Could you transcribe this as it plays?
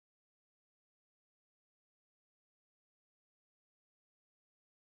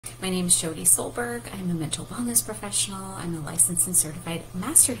My name is Jody Solberg. I'm a mental wellness professional. I'm a licensed and certified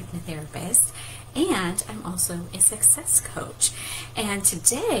master hypnotherapist, and I'm also a success coach. And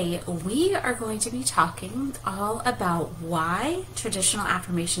today we are going to be talking all about why traditional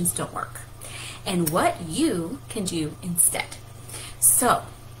affirmations don't work and what you can do instead. So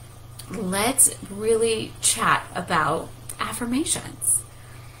let's really chat about affirmations.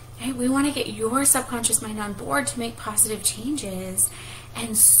 Okay? We want to get your subconscious mind on board to make positive changes.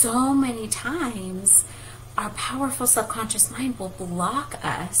 And so many times our powerful subconscious mind will block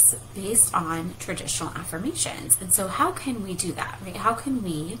us based on traditional affirmations. And so how can we do that, right? How can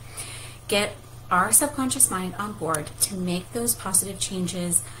we get our subconscious mind on board to make those positive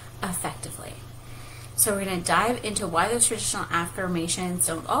changes effectively? So we're going to dive into why those traditional affirmations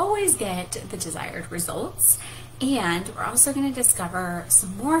don't always get the desired results. And we're also going to discover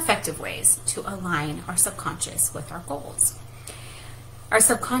some more effective ways to align our subconscious with our goals. Our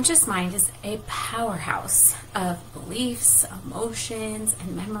subconscious mind is a powerhouse of beliefs, emotions,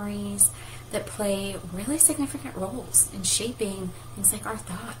 and memories that play really significant roles in shaping things like our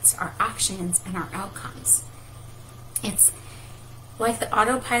thoughts, our actions, and our outcomes. It's like the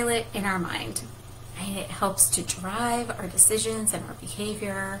autopilot in our mind. Right? It helps to drive our decisions and our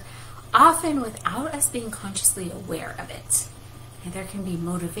behavior, often without us being consciously aware of it. And there can be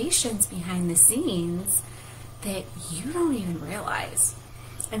motivations behind the scenes that you don't even realize.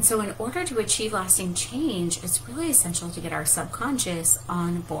 And so in order to achieve lasting change, it's really essential to get our subconscious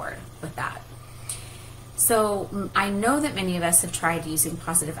on board with that. So I know that many of us have tried using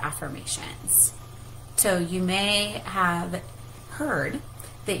positive affirmations. So you may have heard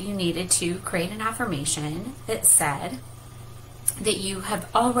that you needed to create an affirmation that said that you have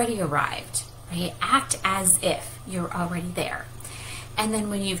already arrived, right? Act as if you're already there. And then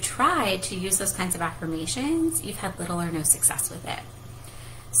when you've tried to use those kinds of affirmations, you've had little or no success with it.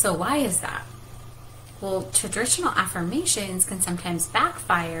 So why is that? Well, traditional affirmations can sometimes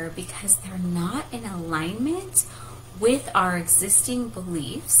backfire because they're not in alignment with our existing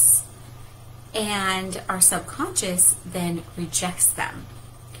beliefs, and our subconscious then rejects them.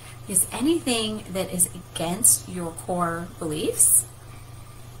 Because anything that is against your core beliefs,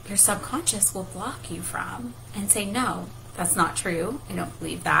 your subconscious will block you from and say, no, that's not true. I don't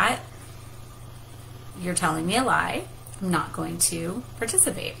believe that. You're telling me a lie. I'm not going to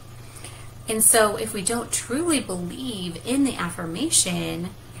participate. And so if we don't truly believe in the affirmation,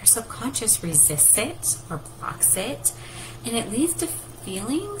 your subconscious resists it or blocks it, and it leads to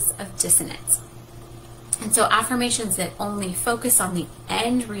feelings of dissonance. And so affirmations that only focus on the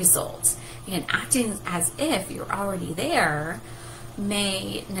end result and acting as if you're already there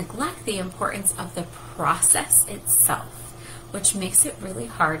may neglect the importance of the process itself, which makes it really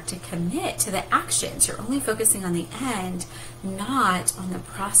hard to commit to the actions. You're only focusing on the end, not on the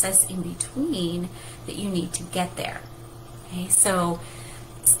process in between that you need to get there. Okay, so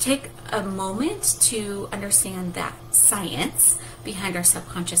let's take a moment to understand that science behind our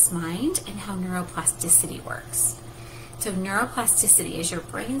subconscious mind and how neuroplasticity works. So neuroplasticity is your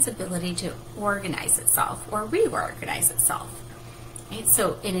brain's ability to organize itself or reorganize itself. Right?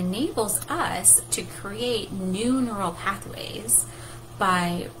 So it enables us to create new neural pathways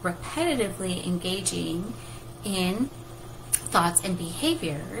by repetitively engaging in thoughts and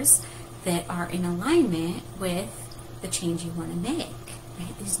behaviors that are in alignment with the change you want to make.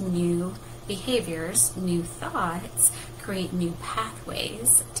 Right? These new behaviors, new thoughts, create new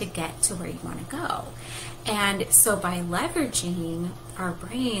pathways to get to where you want to go. And so by leveraging our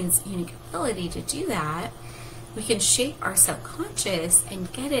brain's unique ability to do that, we can shape our subconscious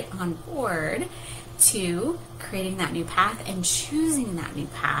and get it on board to creating that new path and choosing that new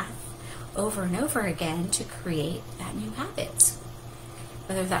path over and over again to create that new habit.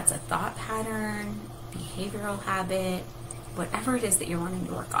 Whether that's a thought pattern, behavioral habit, whatever it is that you're wanting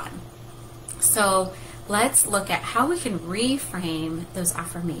to work on. So let's look at how we can reframe those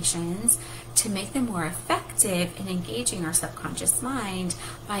affirmations to make them more effective in engaging our subconscious mind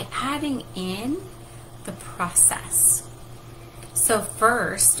by adding in the process. So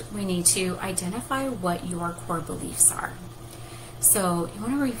first, we need to identify what your core beliefs are. So you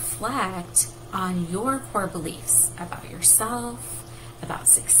want to reflect on your core beliefs about yourself, about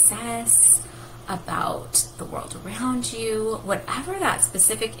success, about the world around you, whatever that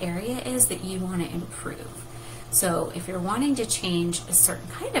specific area is that you want to improve. So if you're wanting to change a certain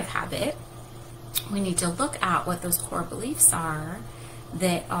kind of habit, we need to look at what those core beliefs are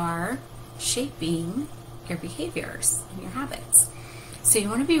that are shaping your behaviors and your habits. So you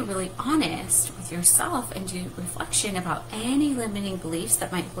want to be really honest with yourself and do reflection about any limiting beliefs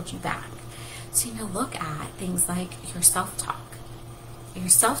that might hold you back. So you look at things like your self-talk. your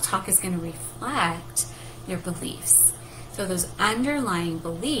self-talk is going to reflect your beliefs. So those underlying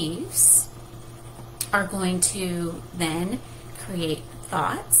beliefs are going to then create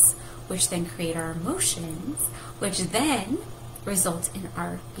thoughts, which then create our emotions, which then result in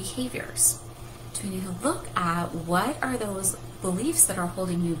our behaviors. So we need to look at what are those beliefs that are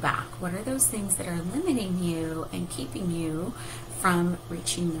holding you back? What are those things that are limiting you and keeping you from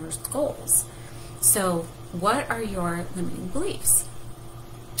reaching those goals? So what are your limiting beliefs?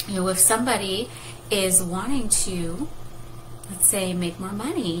 If somebody is wanting to, let's say, make more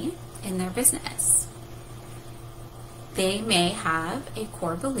money in their business, they may have a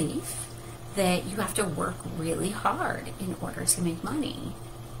core belief that you have to work really hard in order to make money.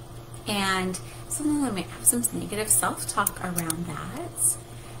 And some of them may have some negative self-talk around that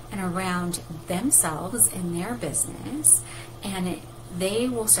and around themselves and their business, and they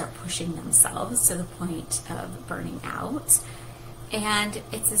will start pushing themselves to the point of burning out. And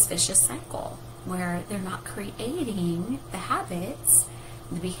it's this vicious cycle where they're not creating the habits,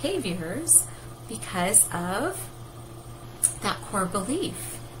 the behaviors, because of that core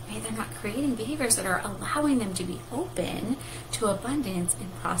belief. Right? They're not creating behaviors that are allowing them to be open to abundance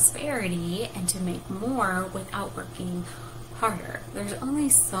and prosperity and to make more without working harder. There's only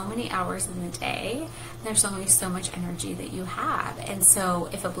so many hours in the day. There's only so much energy that you have. And so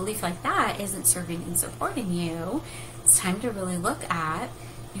if a belief like that isn't serving and supporting you, it's time to really look at,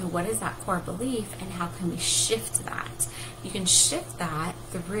 what is that core belief and how can we shift that? You can shift that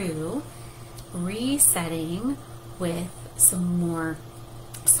through resetting with some more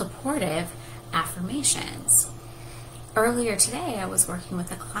supportive affirmations. Earlier today, I was working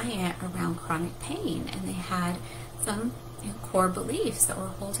with a client around chronic pain, and they had some core beliefs that were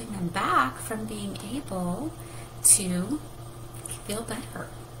holding them back from being able to feel better.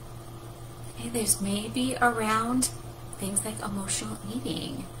 Okay, there's maybe around things like emotional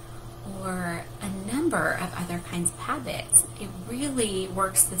eating or a number of other kinds of habits. It really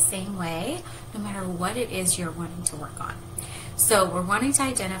works the same way no matter what it is you're wanting to work on. So we're wanting to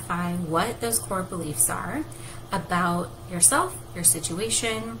identify what those core beliefs are about yourself, your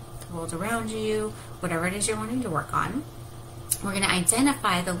situation, the world around you, whatever it is you're wanting to work on. We're going to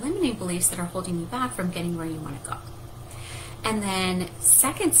identify the limiting beliefs that are holding you back from getting where you want to go. And then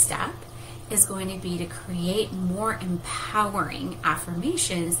second step is going to be to create more empowering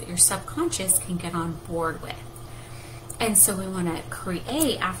affirmations that your subconscious can get on board with. And so we want to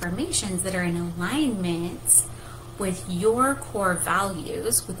create affirmations that are in alignment with your core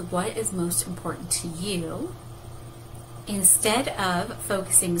values, with what is most important to you, instead of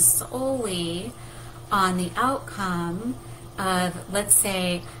focusing solely on the outcome of, let's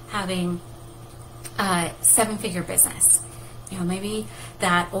say, having a 7-figure business. Maybe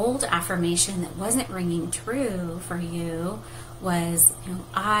that old affirmation that wasn't ringing true for you was,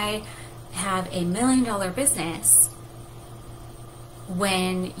 I have $1 million business,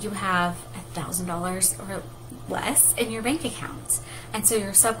 when you have $1,000 or less in your bank account. And so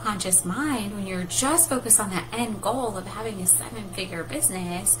your subconscious mind, when you're just focused on that end goal of having a 7-figure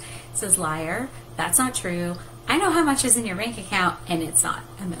business, says, liar, that's not true. I know how much is in your bank account, and it's not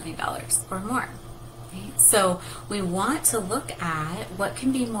 $1 million or more. Right? So we want to look at what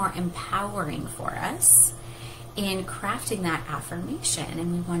can be more empowering for us in crafting that affirmation.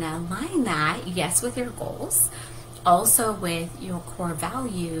 And we want to align that, yes, with your goals, also with your core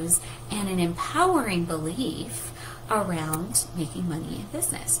values and an empowering belief around making money in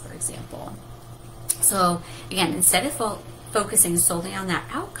business, for example. So again, instead of focusing solely on that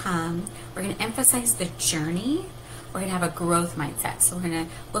outcome, we're going to emphasize the journey. We're going to have a growth mindset. So we're going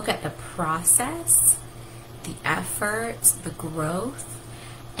to look at the process, the effort, the growth.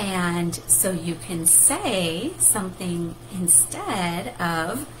 And so you can say something instead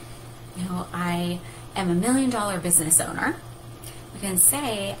of, I am $1 million business owner. You can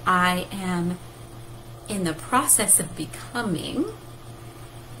say, I am in the process of becoming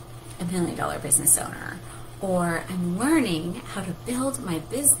 $1 million business owner. Or I'm learning how to build my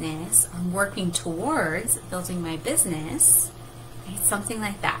business. I'm working towards building my business. Right? Something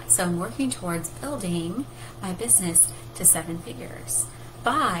like that. So I'm working towards building my business to 7 figures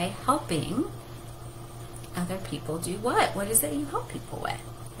by helping other people do what? What is it you help people with?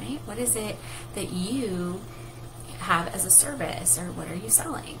 Right? What is it that you have as a service, or what are you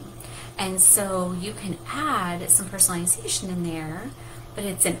selling? And so you can add some personalization in there, but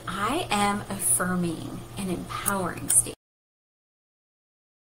it's an I am affirming and empowering statement.